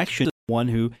strong connection to one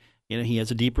who he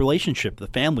has a deep relationship, the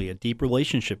family, a deep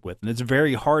relationship with. And it's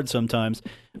very hard sometimes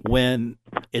when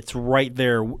it's right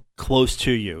there close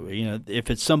to you.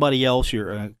 If it's somebody else,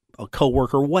 you're a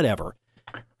coworker, whatever,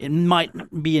 it might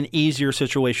be an easier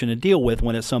situation to deal with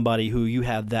when it's somebody who you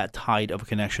have that tight of a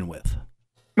connection with.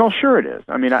 No, sure it is.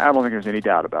 I mean, I don't think there's any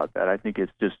doubt about that. I think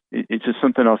it's just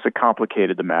something else that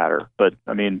complicated the matter. But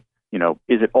I mean,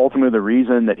 is it ultimately the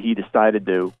reason that he decided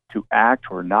to act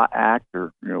or not act,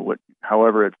 or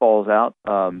however it falls out?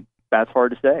 That's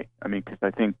hard to say. I mean, because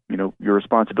I think your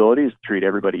responsibility is to treat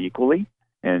everybody equally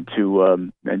and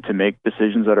to make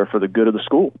decisions that are for the good of the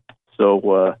school.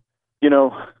 So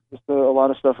just a lot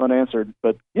of stuff unanswered.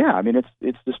 But yeah, I mean,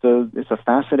 it's a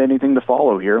fascinating thing to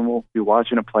follow here, and we'll be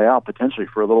watching it play out potentially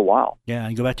for a little while. Yeah,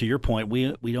 and go back to your point,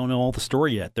 we don't know all the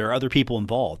story yet. There are other people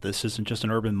involved. This isn't just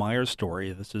an Urban Meyer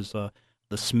story. This is the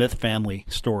Smith family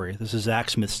story. This is Zach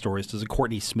Smith's story. This is a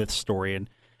Courtney Smith story. And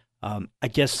I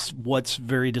guess what's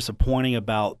very disappointing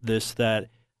about this that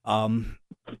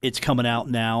it's coming out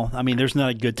now. I mean, there's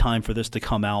not a good time for this to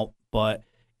come out, but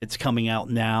it's coming out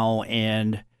now,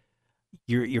 and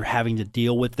you're having to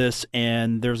deal with this,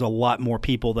 and there's a lot more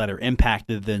people that are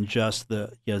impacted than just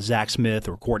the Zach Smith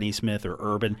or Courtney Smith or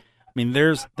Urban. I mean,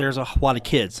 there's a lot of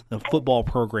kids, the football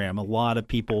program, a lot of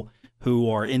people who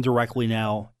are indirectly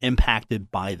now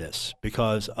impacted by this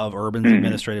because of Urban's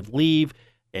administrative leave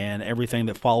and everything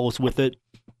that follows with it.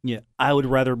 Yeah, I would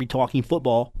rather be talking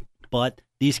football, but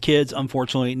these kids,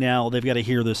 unfortunately, now they've got to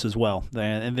hear this as well,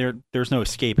 and there's no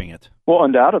escaping it. Well,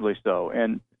 undoubtedly so.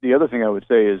 And the other thing I would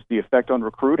say is the effect on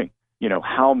recruiting.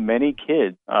 How many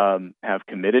kids have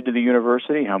committed to the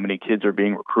university, how many kids are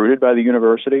being recruited by the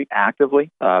university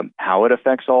actively, how it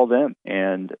affects all them.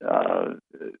 And,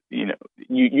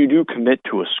 you do commit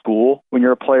to a school when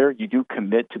you're a player. You do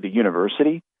commit to the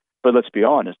university. But let's be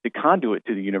honest, the conduit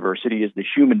to the university is the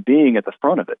human being at the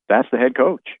front of it. That's the head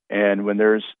coach. And when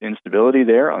there's instability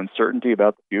there, uncertainty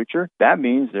about the future, that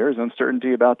means there's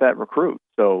uncertainty about that recruit.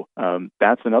 So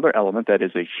that's another element that is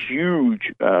a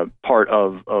huge part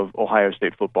of Ohio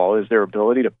State football is their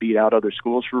ability to beat out other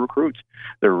schools for recruits.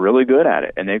 They're really good at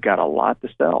it, and they've got a lot to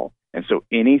sell. And so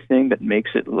anything that makes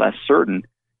it less certain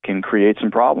can create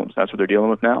some problems. That's what they're dealing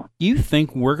with now. You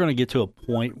think we're going to get to a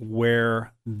point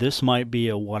where this might be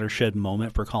a watershed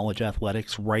moment for college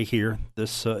athletics right here,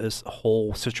 this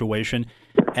whole situation?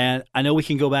 And I know we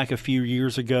can go back a few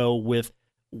years ago with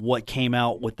what came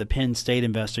out with the Penn State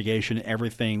investigation,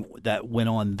 everything that went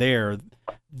on there.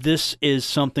 This is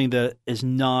something that is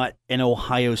not in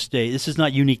Ohio State. This is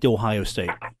not unique to Ohio State.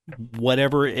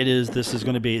 Whatever it is, this is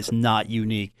going to be, it's not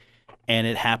unique. And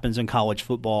it happens in college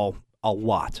football a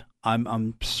lot.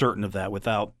 I'm certain of that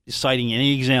without citing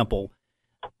any example.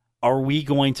 Are we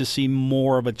going to see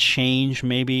more of a change,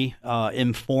 maybe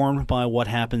informed by what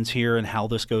happens here and how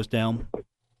this goes down?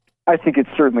 I think it's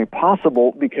certainly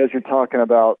possible because you're talking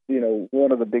about,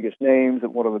 one of the biggest names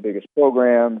at one of the biggest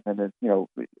programs and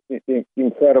it's,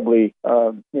 incredibly,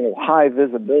 high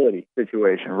visibility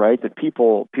situation, right? That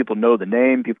people know the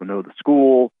name, people know the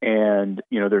school, and,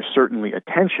 there's certainly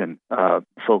attention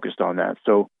focused on that.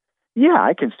 So, yeah,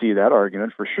 I can see that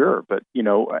argument for sure. But,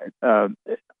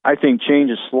 I think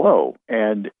change is slow.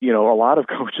 And, a lot of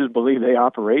coaches believe they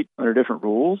operate under different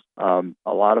rules. A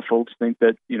lot of folks think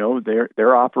that,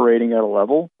 they're operating at a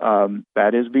level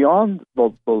that is beyond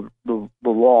the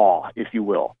law, if you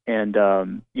will. And,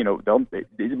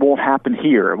 it won't happen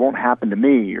here. It won't happen to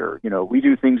me. Or, we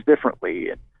do things differently.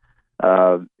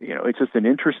 And, it's just an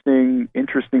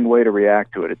interesting way to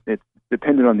react to it. It's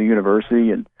dependent on the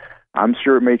university, and I'm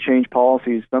sure it may change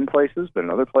policies some places, but in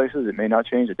other places it may not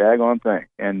change a daggone thing.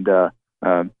 And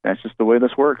that's just the way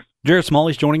this works. Jared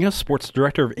Smalley's joining us, sports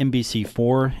director of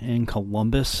NBC4 in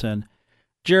Columbus. And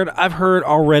Jared, I've heard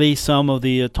already some of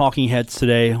the talking heads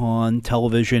today on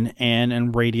television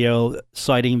and radio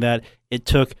citing that it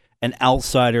took an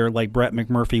outsider like Brett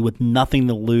McMurphy with nothing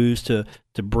to lose to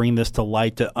bring this to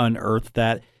light, to unearth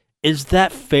that. Is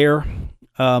that fair?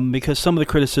 Because some of the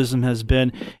criticism has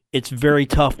been it's very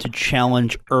tough to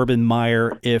challenge Urban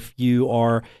Meyer if you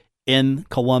are in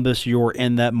Columbus, you're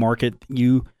in that market,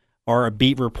 you are a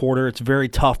beat reporter. It's very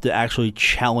tough to actually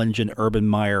challenge an Urban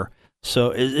Meyer.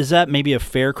 So is that maybe a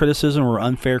fair criticism or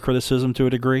unfair criticism to a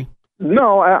degree?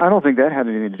 No, I don't think that had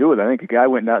anything to do with it. I think the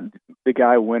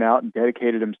guy went out and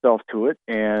dedicated himself to it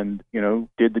and,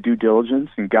 did the due diligence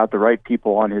and got the right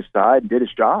people on his side and did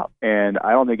his job. And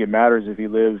I don't think it matters if he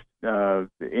lives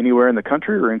anywhere in the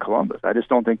country or in Columbus. I just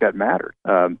don't think that mattered.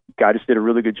 Guy just did a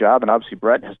really good job, and obviously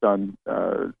Brett has done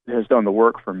the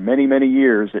work for many, many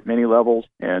years at many levels,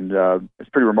 and it's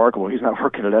pretty remarkable. He's not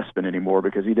working at Espen anymore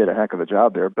because he did a heck of a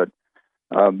job there. But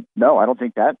no, I don't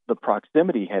think that the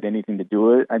proximity had anything to do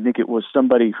with it. I think it was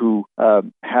somebody who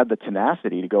had the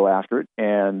tenacity to go after it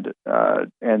and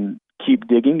keep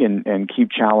digging and keep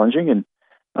challenging. And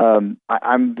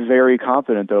I'm very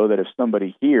confident, though, that if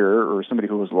somebody here or somebody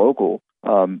who was local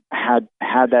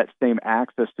had that same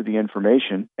access to the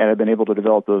information and had been able to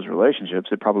develop those relationships,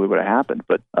 it probably would have happened.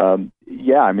 But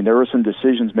yeah, I mean, there were some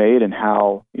decisions made in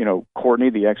how, Courtney,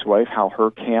 the ex-wife, how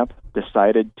her camp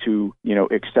decided to,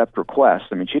 accept requests.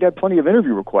 I mean, she'd had plenty of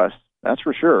interview requests, that's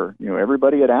for sure.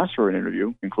 Everybody had asked for an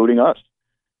interview, including us.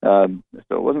 So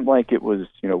it wasn't like it was,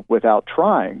 without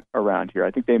trying around here. I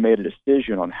think they made a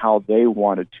decision on how they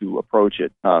wanted to approach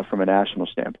it from a national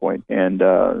standpoint, and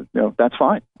that's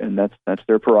fine, and that's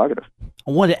their prerogative.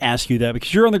 I wanted to ask you that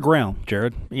because you're on the ground,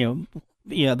 Jared.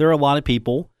 There are a lot of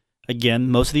people. Again,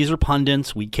 most of these are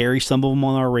pundits. We carry some of them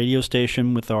on our radio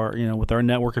station with our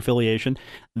network affiliation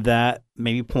that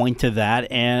maybe point to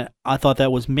that, and I thought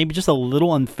that was maybe just a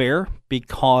little unfair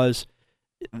because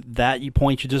that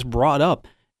point you just brought up.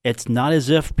 It's not as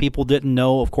if people didn't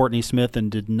know of Courtney Smith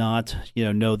and did not,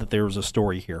 know that there was a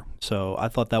story here. So I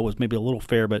thought that was maybe a little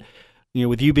fair, but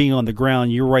with you being on the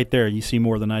ground, you're right there. You see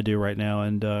more than I do right now,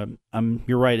 and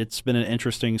you're right. It's been an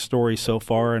interesting story so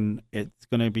far, and it's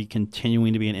going to be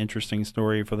continuing to be an interesting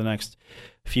story for the next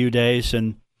few days,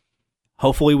 and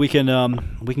hopefully we can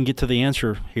get to the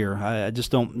answer here. I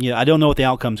just don't I don't know what the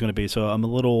outcome is going to be, so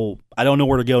I don't know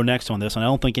where to go next on this, and I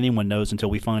don't think anyone knows until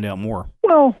we find out more.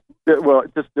 Well,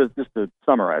 just to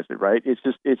summarize it, right? It's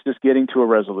just getting to a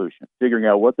resolution, figuring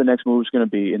out what the next move is going to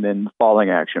be, and then following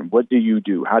action. What do you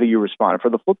do? How do you respond? For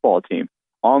the football team,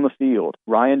 on the field,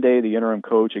 Ryan Day, the interim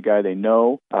coach, a guy they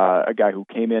know, a guy who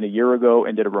came in a year ago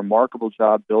and did a remarkable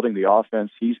job building the offense.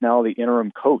 He's now the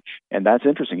interim coach, and that's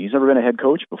interesting. He's never been a head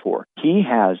coach before. He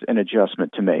has an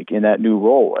adjustment to make in that new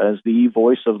role as the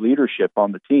voice of leadership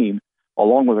on the team,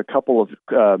 along with a couple of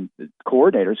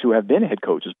coordinators who have been head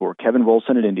coaches before. Kevin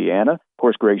Wilson at Indiana, of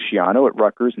course, Greg Schiano at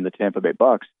Rutgers and the Tampa Bay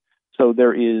Bucks. So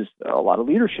there is a lot of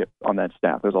leadership on that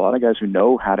staff. There's a lot of guys who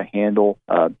know how to handle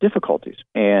difficulties,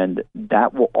 and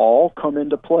that will all come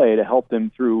into play to help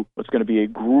them through what's going to be a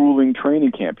grueling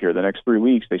training camp here the next 3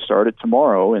 weeks. They start it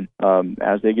tomorrow, and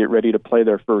as they get ready to play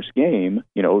their first game,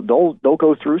 they'll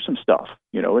go through some stuff.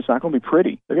 It's not going to be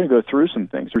pretty. They're going to go through some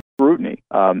things, through scrutiny.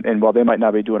 And while they might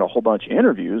not be doing a whole bunch of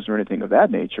interviews or anything of that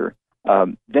nature,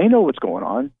 they know what's going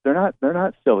on. They're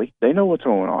not silly. They know what's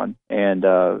going on, and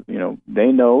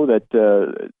they know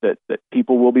that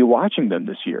people will be watching them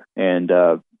this year. And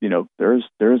there's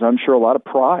I'm sure a lot of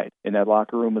pride in that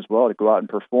locker room as well to go out and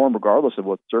perform regardless of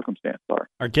what the circumstances are.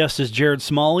 Our guest is Jared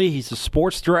Smalley. He's the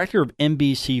sports director of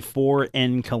NBC4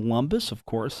 in Columbus, of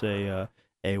course, a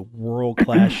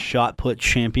world-class shot put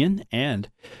champion, and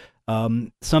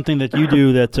something that you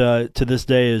do that to this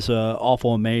day is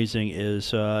awful amazing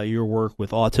is your work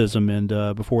with autism.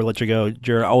 And before we let you go,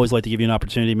 Jared, I always like to give you an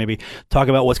opportunity, maybe talk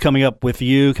about what's coming up with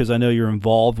you, because I know you're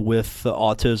involved with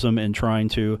autism and trying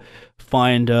to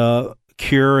find a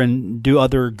cure and do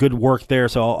other good work there.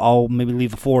 So I'll maybe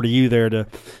leave the floor to you there to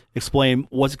explain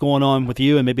what's going on with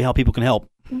you and maybe how people can help.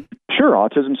 Sure.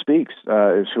 Autism Speaks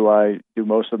is who I do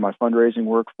most of my fundraising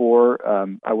work for.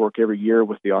 I work every year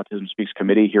with the Autism Speaks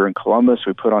committee here in Columbus.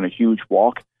 We put on a huge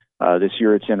walk. This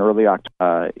year it's in early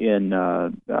October in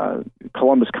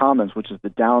Columbus Commons, which is the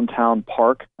downtown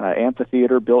park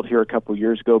amphitheater built here a couple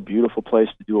years ago. Beautiful place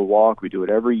to do a walk. We do it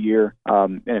every year.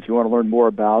 And if you want to learn more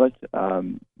about it,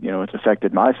 it's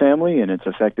affected my family and it's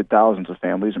affected thousands of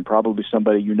families and probably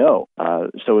somebody you know.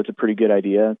 So it's a pretty good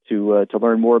idea to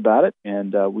learn more about it,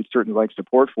 and we'd certainly like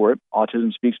support for it.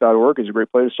 AutismSpeaks.org is a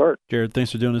great place to start. Jared,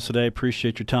 thanks for doing this today.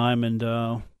 Appreciate your time,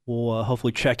 and we'll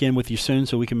hopefully check in with you soon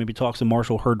so we can maybe talk some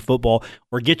Marshall Herd football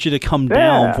or get you to come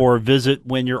down for a visit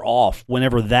when you're off,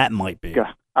 whenever that might be.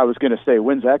 Yeah, I was going to say,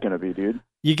 when's that going to be, dude?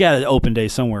 You got an open day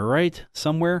somewhere, right?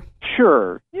 Somewhere?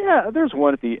 Sure. Yeah, there's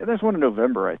one in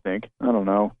November, I think. I don't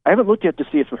know. I haven't looked yet to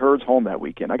see if the Herd's home that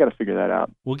weekend. I got to figure that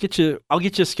out. I'll get you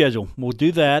a schedule. We'll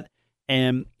do that.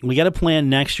 And we got to plan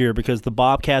next year because the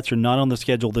Bobcats are not on the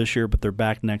schedule this year, but they're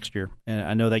back next year. And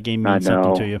I know that game means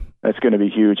something to you. That's going to be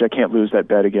huge. I can't lose that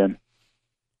bet again.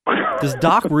 Does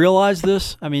Doc realize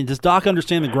this? I mean, does Doc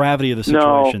understand the gravity of the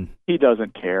situation? No, he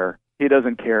doesn't care. He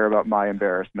doesn't care about my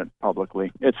embarrassment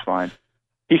publicly. It's fine.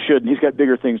 He shouldn't. He's got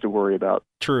bigger things to worry about.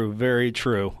 True, very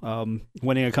true.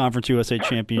 Winning a Conference USA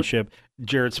championship,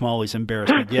 Jared Smalley's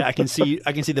embarrassment. Yeah, I can see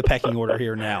the pecking order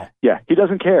here now. Yeah, he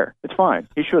doesn't care. It's fine.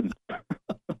 He shouldn't.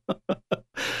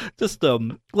 Just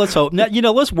let's hope. Now,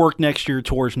 let's work next year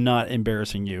towards not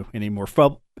embarrassing you anymore.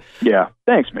 Yeah,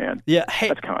 thanks, man. Yeah, hey,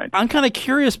 that's kind. I'm kind of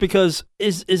curious because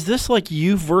is this like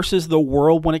you versus the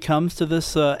world when it comes to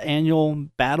this annual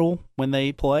battle when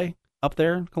they play up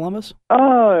there in Columbus?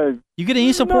 You get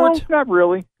any support? No, not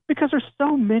really. Because there's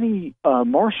so many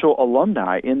Marshall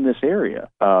alumni in this area.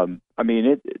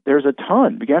 There's a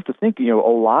ton. You have to think, a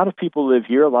lot of people live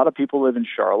here. A lot of people live in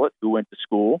Charlotte who went to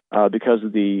school because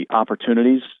of the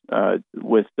opportunities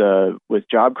with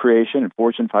job creation and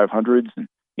Fortune 500s and,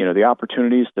 the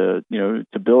opportunities to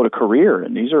build a career.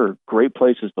 And these are great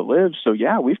places to live. So,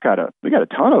 yeah, we got a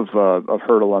ton of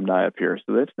Herd alumni up here.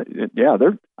 So,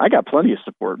 I got plenty of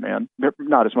support, man.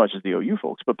 Not as much as the OU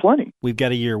folks, but plenty. We've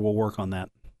got a year. We'll work on that.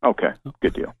 Okay,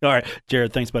 good deal. All right,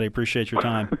 Jared, thanks, buddy. Appreciate your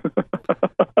time.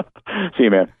 See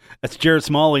you, man. That's Jared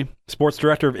Smalley, sports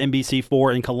director of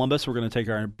NBC4 in Columbus. We're going to take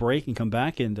our break and come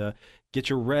back and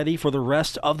get you ready for the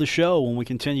rest of the show when we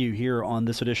continue here on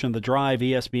this edition of The Drive,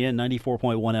 ESPN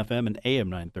 94.1 FM and AM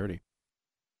 930.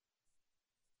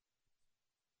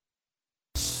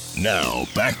 Now,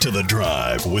 back to The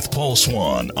Drive with Paul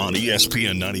Swann on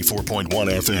ESPN 94.1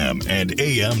 FM and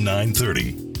AM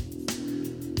 930.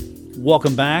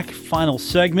 Welcome back. Final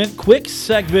segment. Quick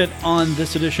segment on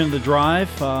this edition of The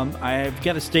Drive. I've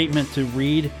got a statement to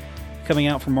read coming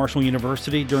out from Marshall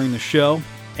University during the show,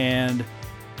 and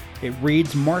it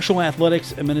reads, Marshall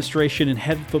Athletics Administration and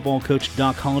head football coach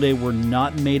Doc Holliday were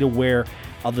not made aware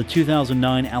of the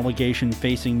 2009 allegation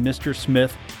facing Mr.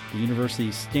 Smith, the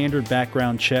university's standard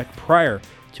background check prior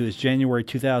to his January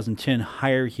 2010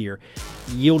 hire here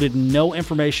yielded no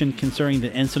information concerning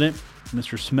the incident.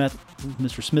 Mr.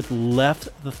 Smith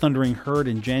left the Thundering Herd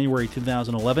in January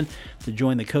 2011 to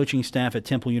join the coaching staff at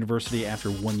Temple University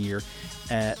after 1 year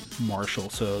at Marshall.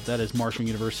 So that is Marshall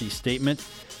University's statement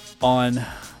on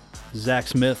Zach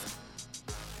Smith.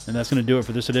 And that's going to do it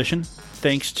for this edition.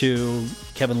 Thanks to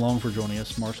Kevin Long for joining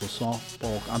us, Marshall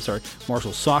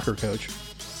soccer coach.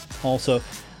 Also,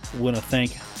 we want to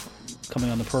thank, coming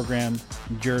on the program,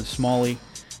 Jared Smalley.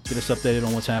 Get us updated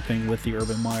on what's happening with the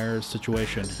Urban Meyers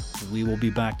situation. We will be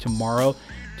back tomorrow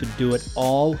to do it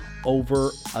all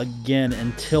over again.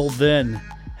 Until then,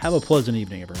 have a pleasant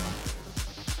evening, everyone.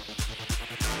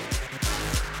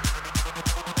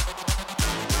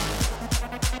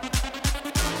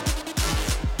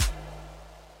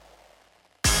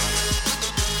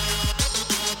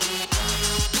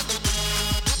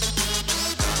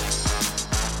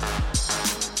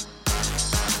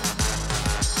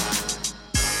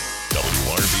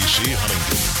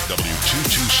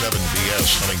 W227BS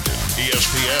Huntington,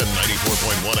 ESPN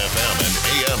 94.1 FM and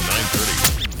AM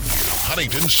 930.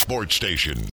 Huntington Sports Station.